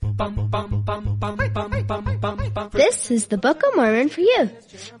This is the Book of Mormon for you,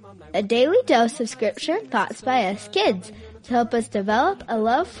 a daily dose of scripture and thoughts by us kids to help us develop a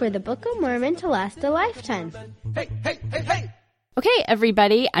love for the Book of Mormon to last a lifetime. Hey, hey, hey, hey! Okay,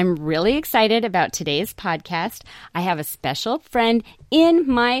 everybody, I'm really excited about today's podcast. I have a special friend in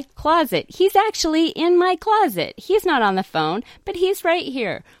my closet. He's actually in my closet. He's not on the phone, but he's right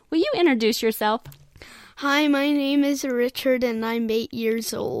here. Will you introduce yourself? Hi, my name is Richard, and I'm 8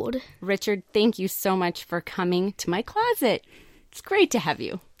 years old. Richard, thank you so much for coming to my closet. It's great to have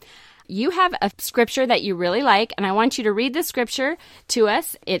you. You have a scripture that you really like, and I want you to read the scripture to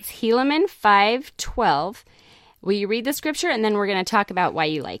us. It's Helaman 5:12. Will you read the scripture, and then we're going to talk about why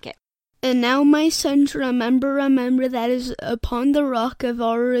you like it. And now, my sons, remember that is upon the rock of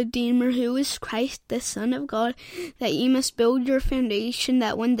our Redeemer, who is Christ, the Son of God, that ye must build your foundation,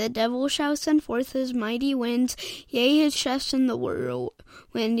 that when the devil shall send forth his mighty winds, yea, his chests in the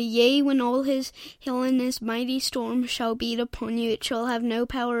whirlwind, yea, when all his hail and his mighty storm shall beat upon you, it shall have no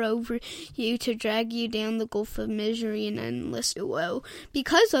power over you to drag you down the gulf of misery and endless woe.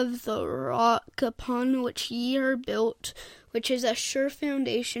 Because of the rock upon which ye are built, which is a sure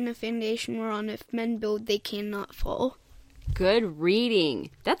foundation, a foundation whereon if men build, they cannot fall. Good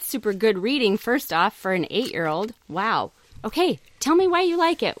reading. That's super good reading, first off, for an 8-year-old. Wow. Okay, tell me why you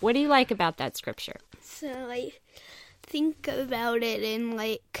like it. What do you like about that scripture? So I think about it in,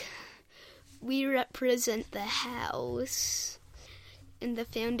 we represent the house, and the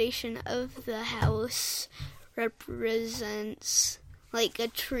foundation of the house represents, a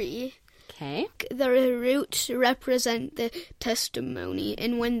tree. Okay. The roots represent the testimony,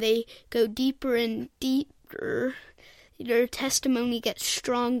 and when they go deeper and deeper, their testimony gets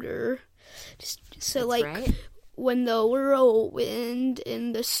stronger. So, That's right. When the whirlwind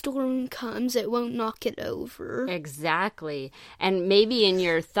and the storm comes, it won't knock it over. Exactly. And maybe in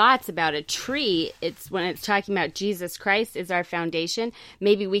your thoughts about a tree, it's when it's talking about Jesus Christ is our foundation,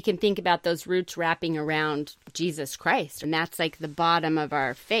 maybe we can think about those roots wrapping around Jesus Christ. And that's like the bottom of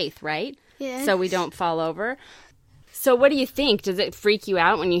our faith, right? Yeah. So we don't fall over. So what do you think? Does it freak you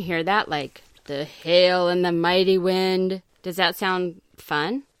out when you hear that? Like the hail and the mighty wind? Does that sound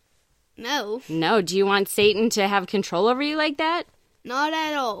fun? No. No. Do you want Satan to have control over you like that? Not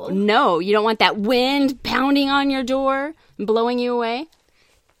at all. No. You don't want that wind pounding on your door and blowing you away?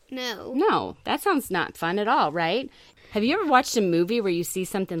 No. No. That sounds not fun at all, right? Have you ever watched a movie where you see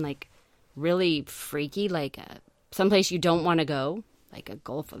something really freaky, someplace you don't want to go? Like a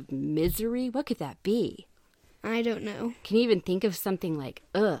gulf of misery? What could that be? I don't know. Can you even think of something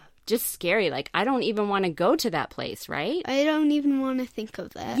just scary? I don't even want to go to that place, right? I don't even want to think of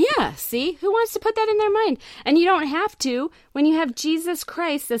that. Yeah, see? Who wants to put that in their mind? And you don't have to when you have Jesus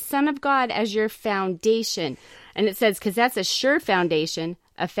Christ, the Son of God, as your foundation. And it says, because that's a sure foundation,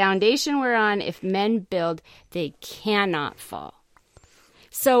 a foundation whereon if men build, they cannot fall.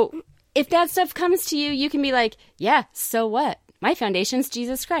 So if that stuff comes to you, you can be like, yeah, so what? My foundation's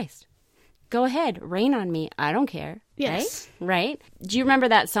Jesus Christ. Go ahead, rain on me. I don't care. Yes. Right? Do you remember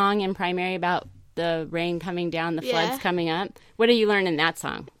that song in primary about the rain coming down, the floods coming up? What do you learn in that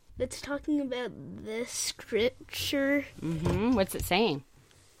song? It's talking about the scripture. Mm-hmm. What's it saying?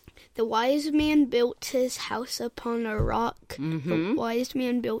 The wise man built his house upon a rock. Mm-hmm. The wise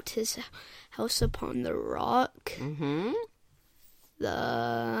man built his house upon the rock. Mm-hmm.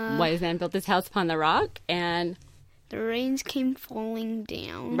 The wise man built his house upon the rock, and the rains came falling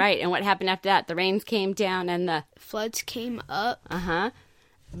down. Right, and what happened after that? The rains came down and the floods came up. Uh-huh.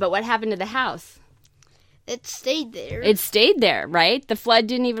 But what happened to the house? It stayed there. It stayed there, right? The flood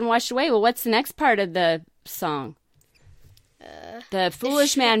didn't even wash away. Well, what's the next part of the song? The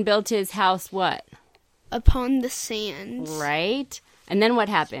foolish man built his house what? Upon the sands. Right. And then what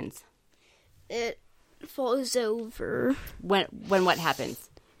happens? It falls over. When what happens?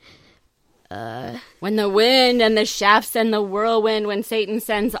 When the wind and the shafts and the whirlwind, when Satan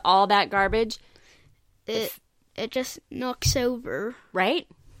sends all that garbage, it just knocks over. Right?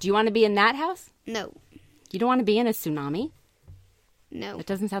 Do you want to be in that house? No. You don't want to be in a tsunami? No. That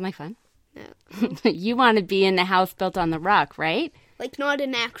doesn't sound like fun. No. You want to be in the house built on the rock, right? Not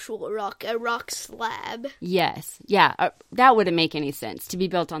an actual rock, a rock slab. Yes. Yeah, that wouldn't make any sense to be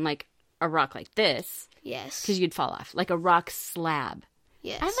built on a rock like this. Yes. Because you'd fall off. Like a rock slab.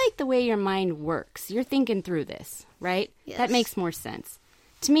 Yes. I like the way your mind works. You're thinking through this, right? Yes. That makes more sense.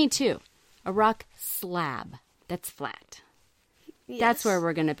 To me, too. A rock slab that's flat. Yes. That's where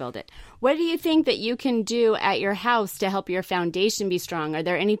we're going to build it. What do you think that you can do at your house to help your foundation be strong? Are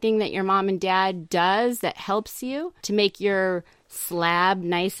there anything that your mom and dad does that helps you to make your slab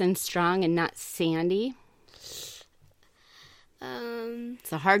nice and strong and not sandy?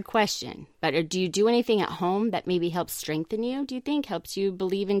 It's a hard question. But do you do anything at home that maybe helps strengthen you, do you think? Helps you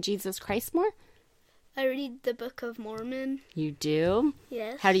believe in Jesus Christ more? I read the Book of Mormon. You do?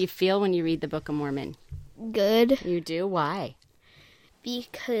 Yes. How do you feel when you read the Book of Mormon? Good. You do? Why?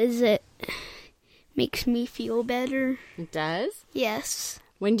 Because it makes me feel better. It does? Yes.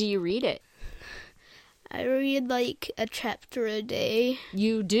 When do you read it? I read like a chapter a day.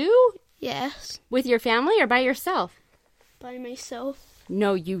 You do? Yes. With your family or by yourself? By myself.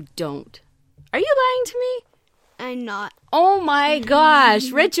 No, you don't. Are you lying to me? I'm not. Oh my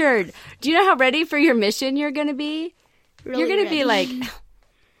gosh, Richard, do you know how ready for your mission you're going to be? Really You're going to be ready. like,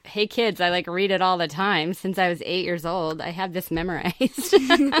 hey kids, I read it all the time. Since I was 8 years old, I have this memorized.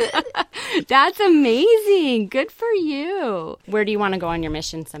 That's amazing. Good for you. Where do you want to go on your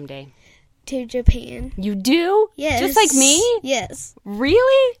mission someday? To Japan. You do? Yes. Just like me? Yes.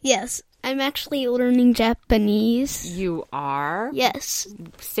 Really? Yes. I'm actually learning Japanese. You are? Yes.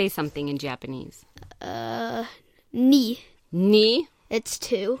 Say something in Japanese. Ni. Ni? It's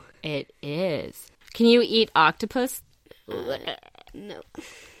 2. It is. Can you eat octopus? No.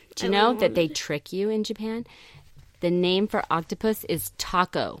 Do you know that they trick you in Japan? The name for octopus is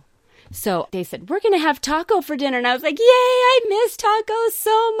taco. So they said, we're going to have taco for dinner. And I was like, yay, I miss tacos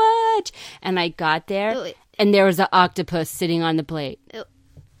so much. And I got there, and there was an octopus sitting on the plate. Ew.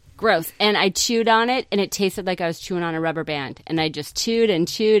 Gross. And I chewed on it, and it tasted like I was chewing on a rubber band. And I just chewed and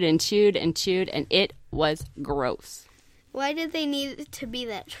chewed and chewed and chewed, and it was gross. Why did they need it to be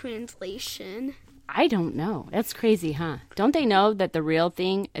that translation? I don't know. That's crazy, huh? Don't they know that the real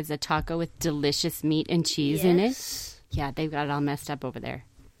thing is a taco with delicious meat and cheese in it? Yeah, they've got it all messed up over there.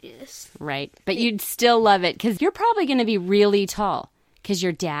 Yes. Right. But you'd still love it because you're probably going to be really tall because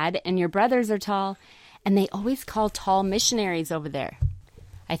your dad and your brothers are tall, and they always call tall missionaries over there.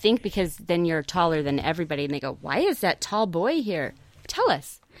 I think because then you're taller than everybody, and they go, why is that tall boy here? Tell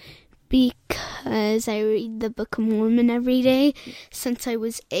us. Because I read the Book of Mormon every day since I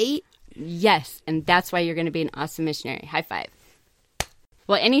was 8. Yes, and that's why you're going to be an awesome missionary. High five.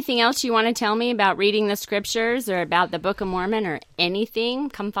 Well, anything else you want to tell me about reading the scriptures or about the Book of Mormon or anything?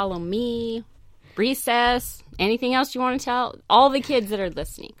 Come follow me. Recess. Anything else you want to tell all the kids that are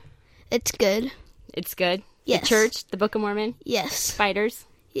listening? It's good. It's good? Yes. The church, the Book of Mormon? Yes. Spiders?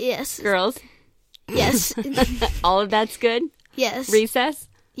 Yes. Girls? Yes. All of that's good? Yes. Recess?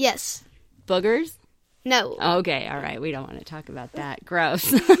 Yes. Boogers? No. Okay, all right. We don't want to talk about that.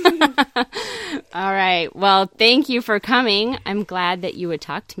 Gross. All right. Well, thank you for coming. I'm glad that you would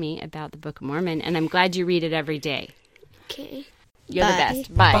talk to me about the Book of Mormon, and I'm glad you read it every day. Okay. You're Bye.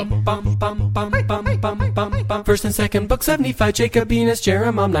 the best. Bye. First and second book 75, Jacobinus,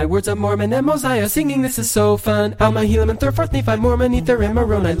 Jeremiah, Words of Mormon, and Mosiah singing. This is so fun. Alma, Helaman, third, fourth, Nephi, Mormon, Ether, and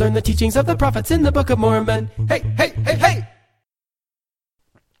Moroni. Learn the teachings of the prophets in the Book of Mormon. Hey, hey, hey, hey!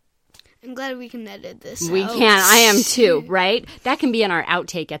 I'm glad we can edit this We out. can. I am too, right? That can be in our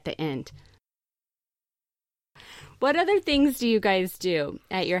outtake at the end. What other things do you guys do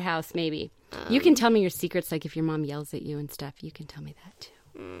at your house, maybe? You can tell me your secrets, like if your mom yells at you and stuff. You can tell me that, too.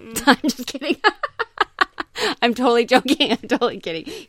 I'm just kidding. I'm totally joking. I'm totally kidding.